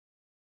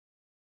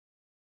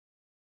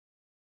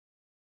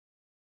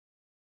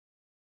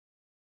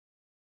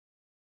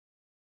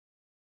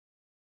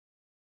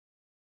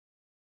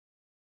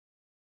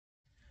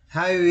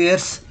Hi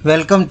viewers,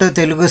 welcome to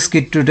Telugu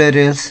Scit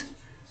tutorials.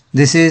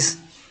 This is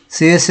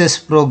CSS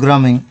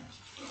programming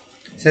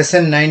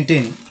session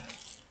 19.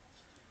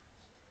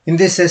 In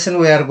this session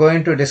we are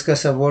going to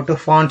discuss about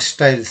font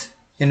styles.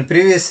 In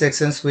previous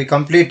sections we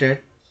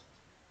completed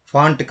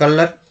font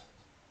color,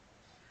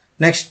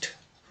 next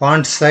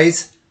font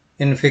size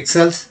in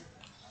pixels,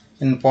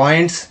 in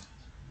points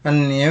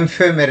and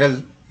ephemeral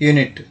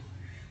unit.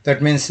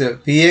 That means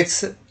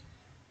px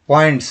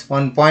points,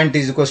 1 point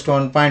is equals to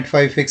 1.5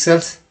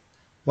 pixels,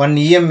 1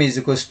 em is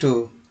equals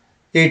to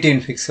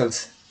 18 pixels.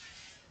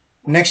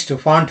 Next,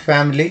 font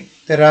family.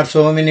 There are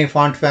so many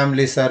font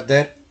families are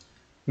there.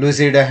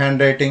 Lucida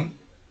handwriting,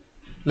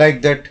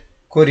 like that,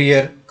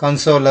 Courier,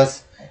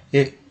 Consolus,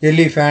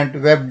 Elephant,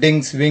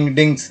 Webdings,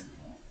 Wingdings,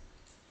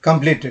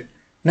 completed.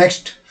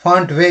 Next,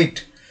 font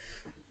weight.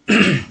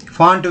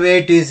 Font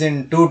weight is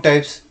in two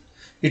types.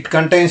 It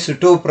contains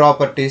two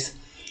properties.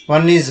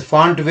 One is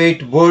font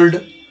weight bold,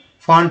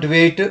 font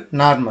weight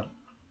normal.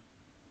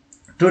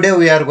 Today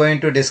we are going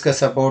to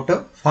discuss about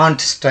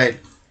font style.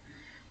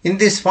 In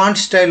this font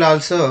style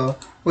also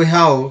we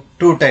have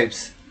two types.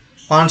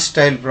 Font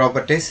style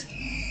properties.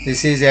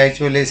 This is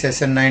actually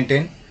session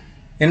 19.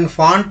 In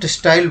font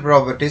style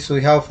properties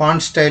we have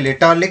font style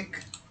italic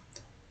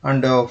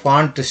and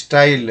font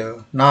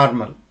style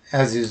normal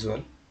as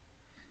usual.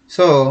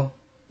 So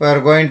we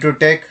are going to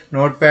take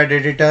Notepad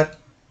editor,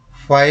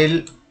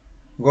 file,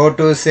 go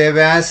to save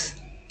as,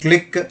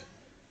 click.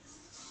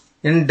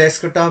 In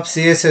desktop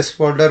CSS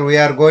folder we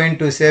are going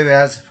to save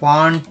as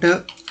font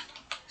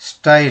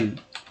style.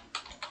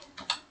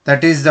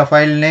 That is the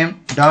file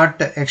name,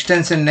 dot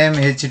extension name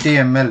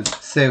HTML.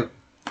 Save.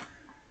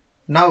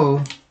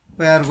 Now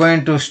we are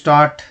going to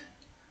start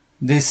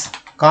this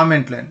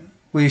comment line.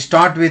 We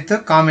start with the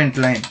comment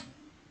line.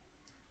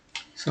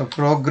 So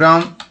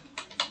program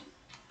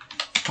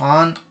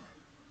on.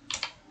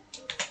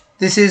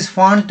 This is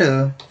font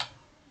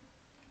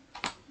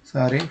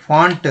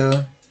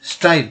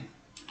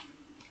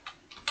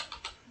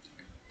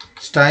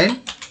style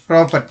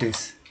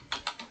properties.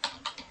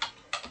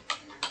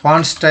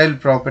 Font style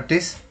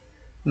properties.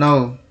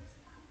 Now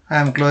I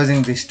am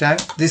closing this tab.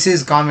 This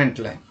is comment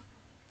line.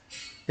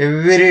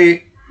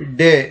 Every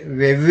day,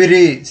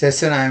 every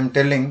session I am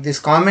telling this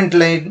comment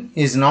line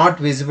is not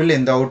visible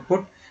in the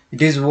output.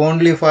 It is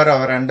only for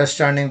our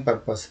understanding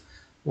purpose.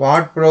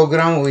 What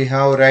program we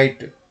have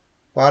write,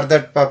 for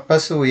that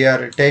purpose we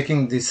are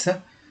taking this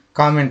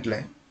comment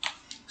line.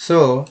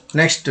 So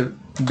next,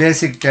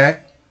 basic tag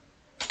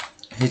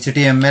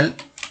HTML,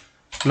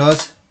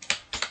 close,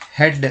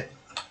 head.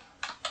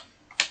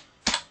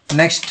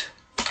 Next,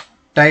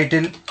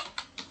 title.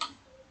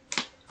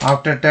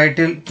 After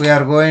title we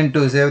are going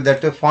to save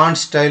that font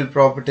style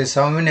properties.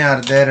 How many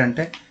are there?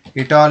 Ante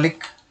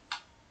italic,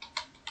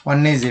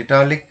 one is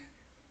italic,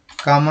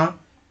 comma,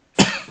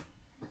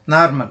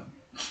 normal,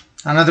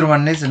 another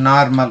one is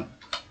normal.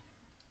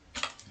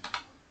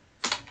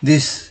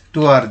 These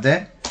two are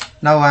there.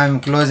 Now I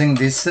am closing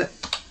this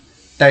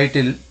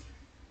title.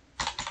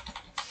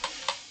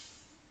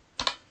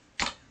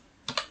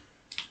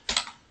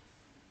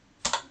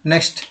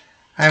 Next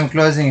I am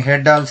closing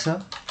head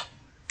also.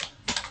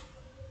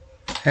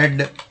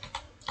 Head,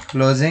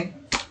 closing.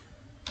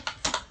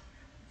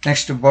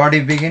 Next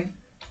body begin,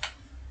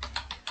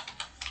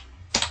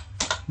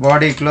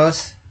 body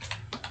close,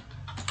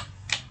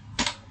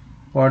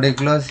 body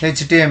close,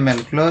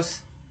 HTML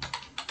close.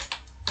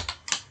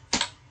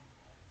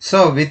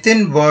 So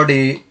within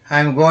body I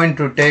am going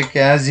to take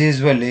as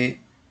usually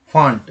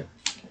font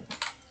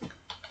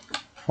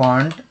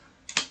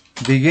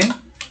begin,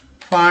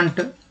 font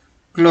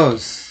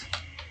close.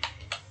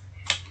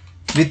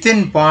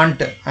 Within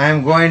font I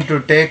am going to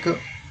take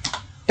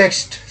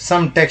text,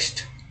 some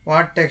text.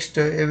 What text?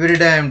 Every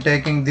day I am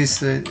taking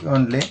this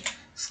only.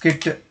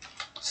 Scit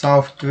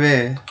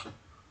software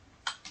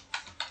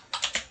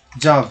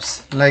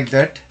jobs, like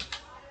that.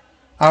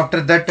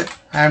 After that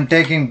I am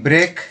taking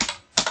break.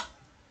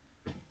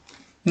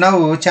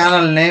 Now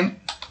channel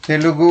name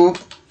Telugu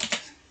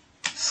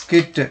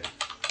Scit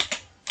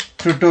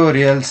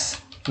tutorials,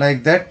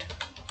 like that.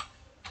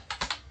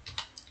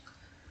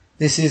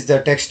 This is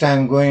the text I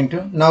am going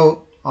to.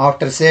 Now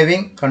after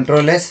saving,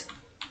 Ctrl S,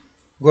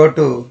 go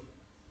to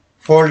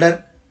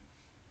folder.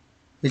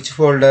 Which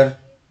folder?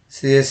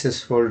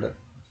 CSS folder.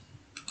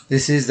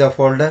 This is the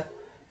folder.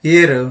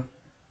 Here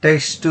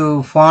text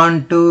to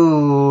font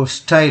to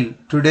style.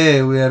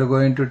 Today we are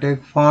going to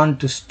take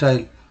font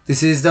style.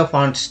 This is the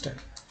font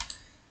style.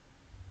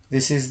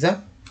 This is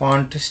the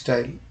font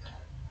style.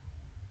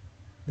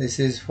 This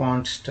is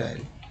font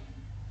style.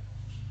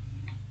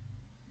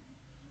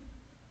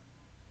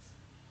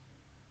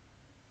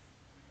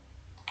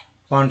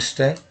 Font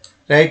style.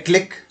 Right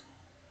click,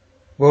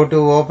 go to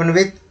open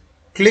with,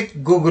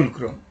 click Google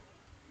Chrome.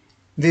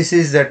 This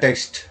is the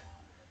text.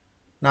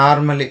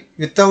 Normally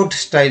without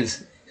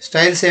styles.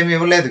 Styles ఏమి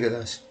ఇవ్వలేదు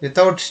కదా.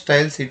 Without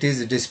styles it is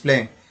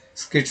displaying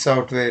Scit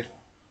software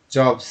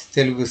jobs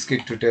Telugu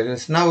Scit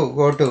tutorials. Now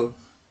go to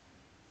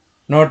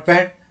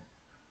Notepad.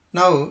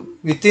 Now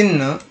within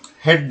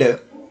head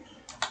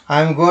I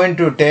am going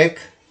to take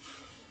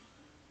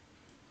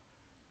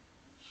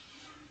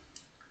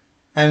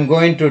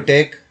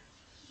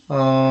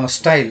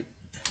style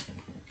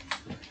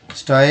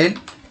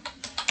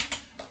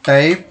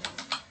type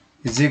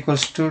is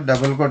equals to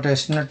double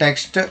quotation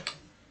text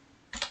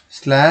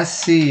slash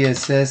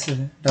CSS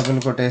double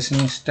quotation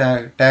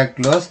tag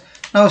close.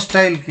 Now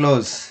style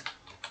close.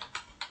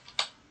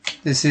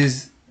 This is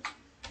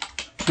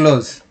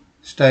close,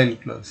 style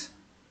close.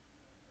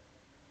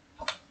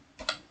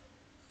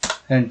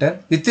 Enter.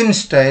 Within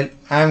style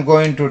I am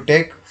going to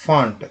take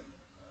font.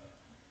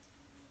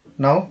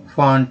 Now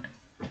font,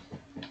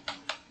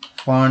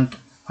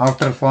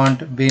 after font,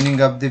 beginning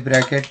of the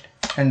bracket,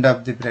 end of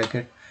the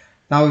bracket.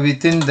 Now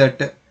within that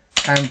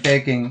I am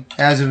taking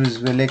as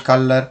usually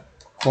color,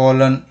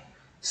 colon,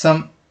 some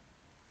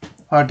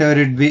whatever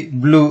it be,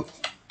 blue,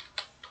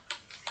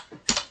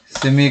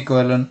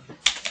 semicolon.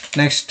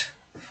 Next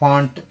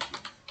font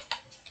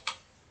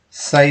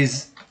size,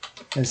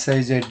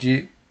 SIZG,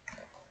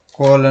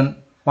 colon,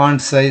 font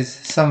size,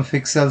 some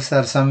pixels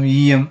or some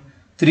EM,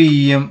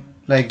 3 EM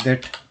like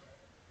that,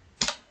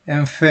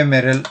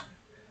 ephemeral.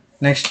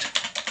 Next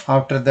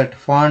after that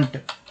font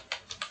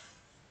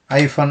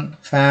hyphen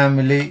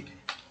family,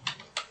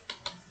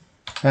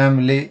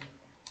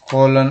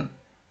 colon,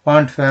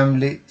 font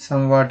family,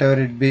 some whatever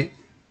it be,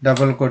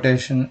 double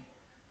quotation,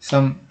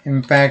 some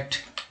impact,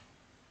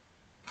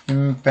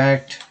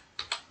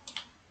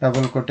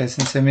 double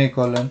quotation,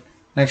 semicolon.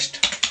 Next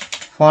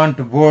font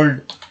bold,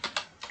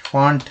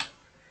 font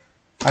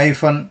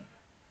hyphen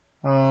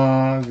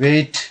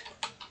weight,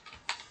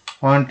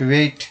 font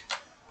weight,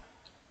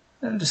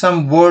 and some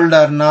bold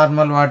or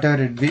normal whatever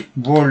it be,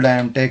 bold I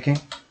am taking,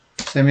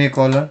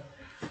 semicolon.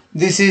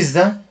 This is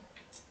the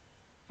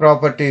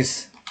properties.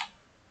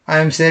 I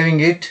am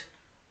saving it.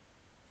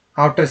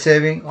 After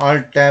saving,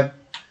 Alt tab,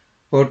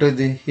 go to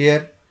the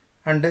here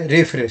and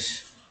refresh.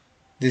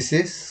 This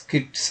is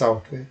Scit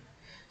software.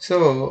 So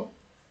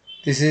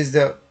this is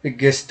the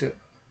biggest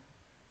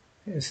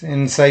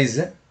in size.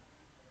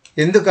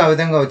 ఎందుకు ఆ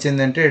విధంగా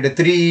వచ్చిందంటే ఇక్కడ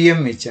 3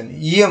 EM ఇచ్చాను.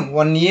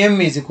 1 EM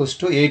is equals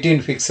to 18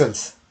 pixels.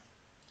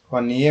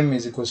 1 EM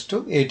is equals to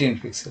 18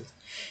 pixels.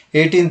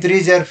 18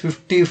 3s are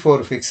 54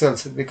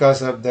 pixels.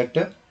 Because of that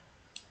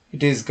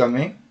it is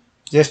coming.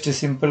 Just a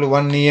simple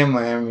 1 EM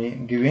I am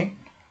giving.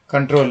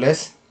 Control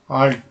S,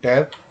 Alt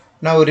tab.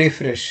 Now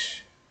refresh.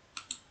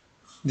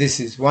 This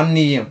is 1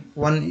 EM.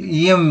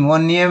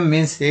 1 EM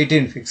means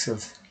 18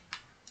 pixels.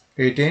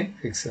 18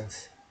 pixels.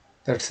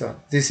 That's all.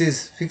 This is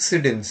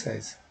fixed in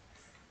size.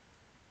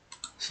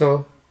 So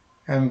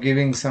I am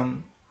giving some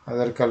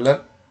other color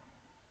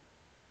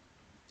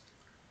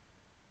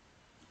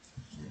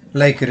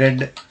like red.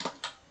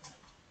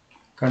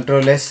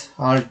 Control S,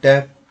 Alt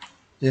tab,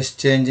 just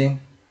changing.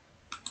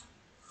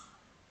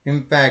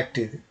 Impact.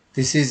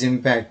 This is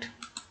impact.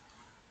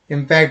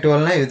 Impact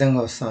వలన ఈ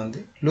విధంగా వస్తుంది.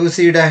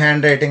 Lucida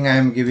handwriting I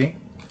am giving.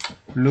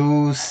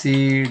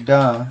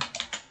 Lucida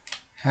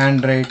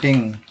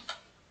handwriting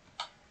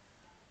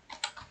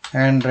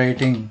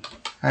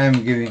I am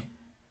giving.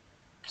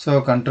 So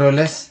Control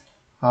S,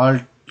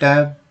 Alt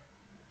tab,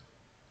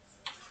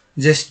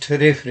 just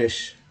refresh.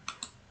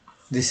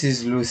 This is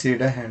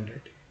Lucida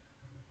handwriting.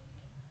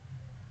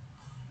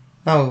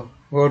 Now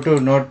go to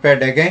Notepad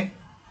again.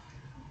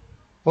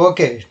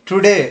 Okay,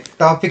 today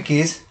topic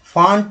is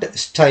font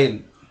style.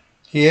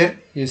 Here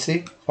you see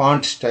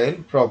font style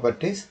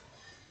properties.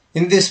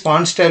 In this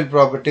font style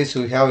properties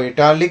we have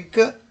italic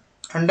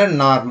and a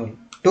normal.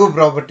 Two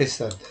properties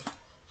are there.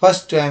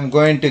 First I am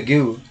going to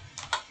give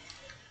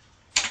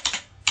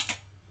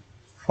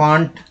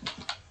font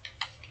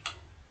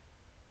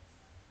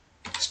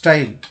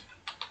style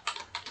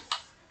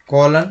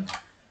colon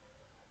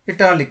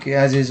italic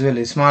as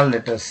usually small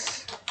letters,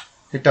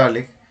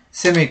 italic,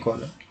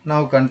 semicolon.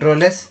 Now Control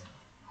S,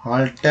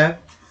 Alt tab,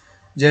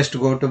 just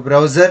go to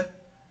browser,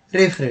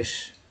 refresh.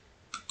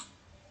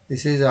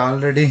 This is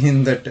already in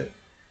that.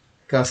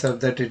 Because of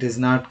that it is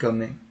not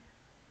coming.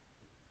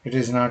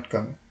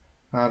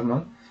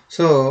 Normal.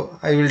 So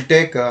I will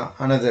take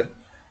another.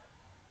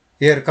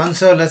 Here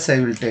Console S I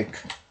will take.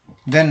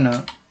 Then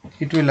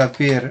it will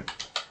appear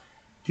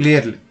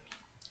clearly.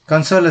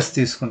 Console S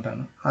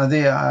తీసుకుంటాను. అది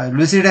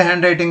Lucida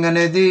handwriting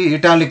అనేది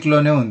italic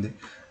లోనే ఉంది.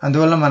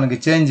 అందువల్ల మనకి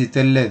change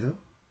తెలియలేదు.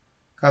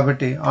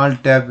 కాబట్టి Alt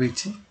tab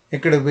ఇచ్చి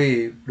ఇక్కడ పోయి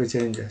ఇప్పుడు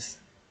చేంజ్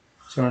చేస్తాను.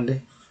 చూడండి.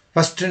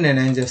 ఫస్ట్ నేను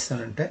ఏం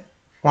చేస్తానంటే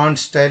font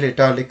style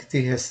italic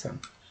తీసేస్తాను.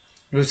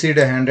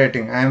 Lucida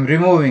handwriting I am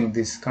removing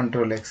this.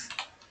 Control X.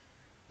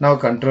 Now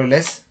Control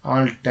S,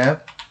 Alt tab,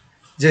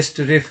 just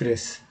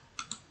refresh.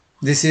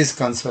 This is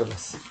Console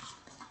S.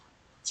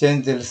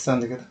 Change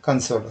తెలుస్తుంది కదా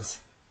Console S.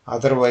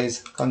 Otherwise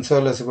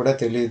Console S కూడా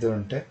తెలియదు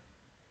అంటే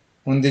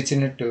ముందు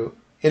ఇచ్చినట్టు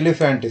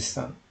ఎలిఫెంట్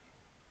ఇస్తాను.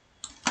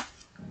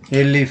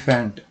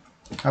 ఎలిఫెంట్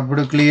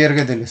అప్పుడు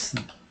క్లియర్గా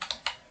తెలుస్తుంది.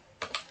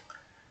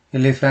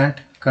 ఎలిఫెంట్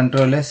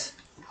Control S,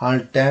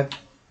 Alt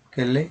tabకి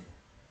వెళ్ళి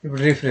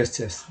ఇప్పుడు రిఫ్రెష్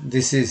చేస్తాను.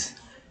 This is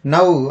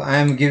now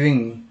I'm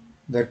giving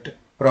that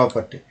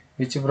property.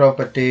 Which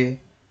property?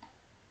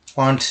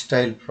 Font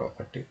style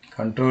property.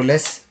 Control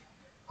S,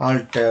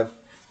 Alt tab.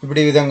 ఇప్పుడు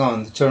ఈ విధంగా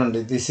ఉంది చూడండి.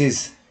 This is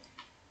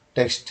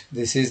text,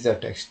 this is the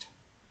text.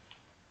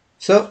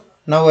 So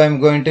now I'm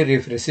going to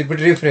refresh.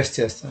 ఇప్పుడు refresh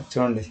చేస్తాను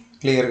చూడండి,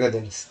 క్లియర్గా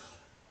తెలుసు.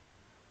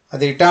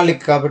 అది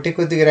ఇటాలిక్ కాబట్టి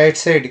కొద్దిగా రైట్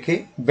సైడ్కి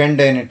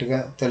బెండ్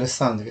అయినట్టుగా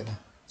తెలుస్తుంది కదా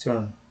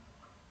చూడండి.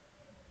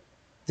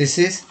 This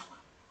is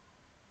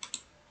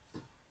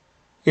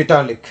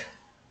italic.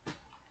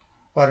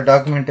 For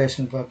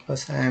documentation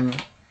purpose I am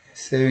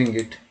saving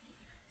it.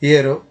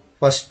 Here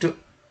first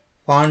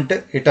font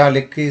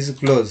italic is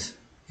close.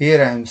 Here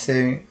I am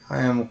saving, I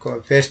am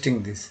pasting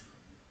this.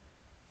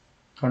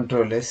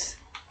 Control S.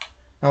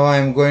 Now I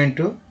am going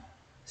to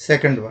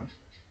second one.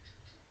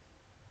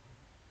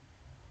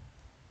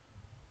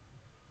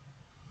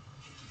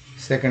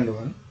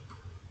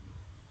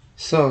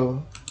 So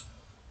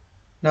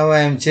now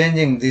I am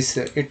changing this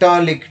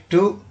italic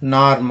to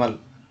normal.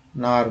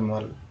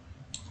 Normal,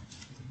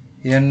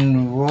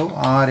 Normal,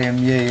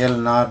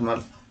 normal.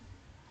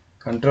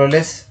 Control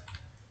S,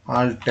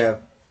 Alt tab.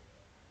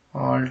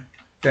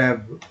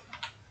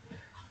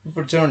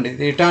 ఇప్పుడు చూడండి,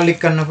 ఇది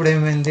italic అన్నప్పుడు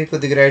ఏమైంది,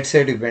 కొద్దిగా right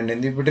సైడ్కి bend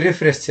అయింది. ఇప్పుడు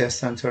refresh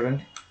చేస్తాను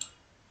చూడండి,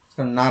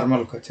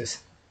 నార్మల్కి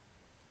వచ్చేసింది.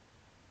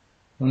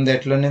 ముందు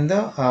ఎట్లనిందో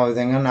ఆ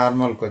విధంగా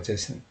నార్మల్కి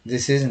వచ్చేసింది.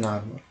 This is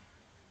normal,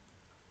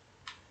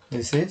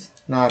 this is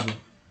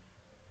normal.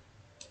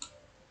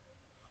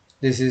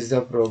 This is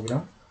the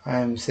program. I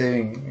am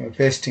saving,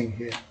 pasting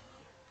here.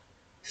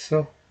 So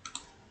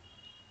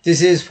this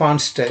is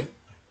font style.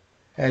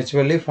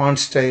 Actually font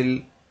style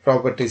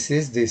properties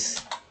is this.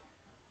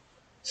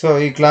 So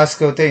ఈ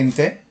క్లాస్కి అయితే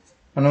ఇంతే.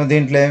 మనం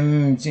దీంట్లో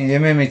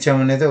ఏమేమి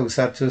ఇచ్చామనేది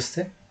ఒకసారి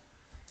చూస్తే,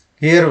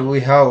 here we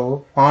have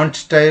font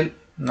style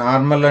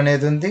normal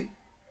అనేది ఉంది,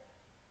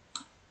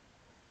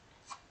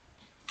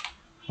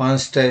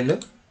 ఫాంట్ స్టైల్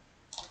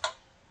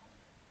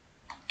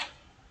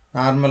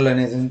నార్మల్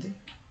అనేది ఉంది,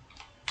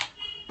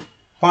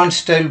 ఫాంట్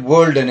స్టైల్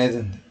బోల్డ్ అనేది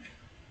ఉంది,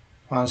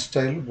 ఫాంట్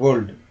స్టైల్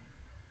బోల్డ్,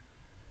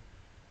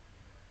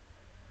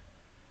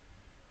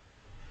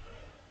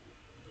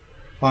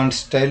 ఫాంట్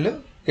స్టైల్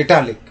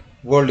ఇటాలిక్,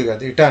 బోల్డ్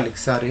కాదు ఇటాలిక్,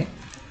 సారీ.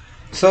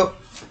 సో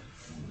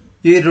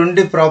ఈ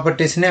రెండు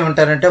ప్రాపర్టీస్ని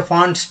ఏమంటారంటే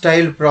ఫాంట్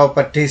స్టైల్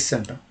ప్రాపర్టీస్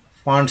అంటాం,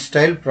 ఫాంట్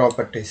స్టైల్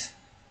ప్రాపర్టీస్.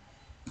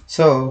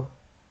 సో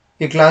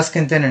ఈ క్లాస్కి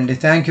ఇంతేనండి.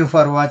 Thank you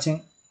for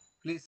watching.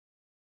 Please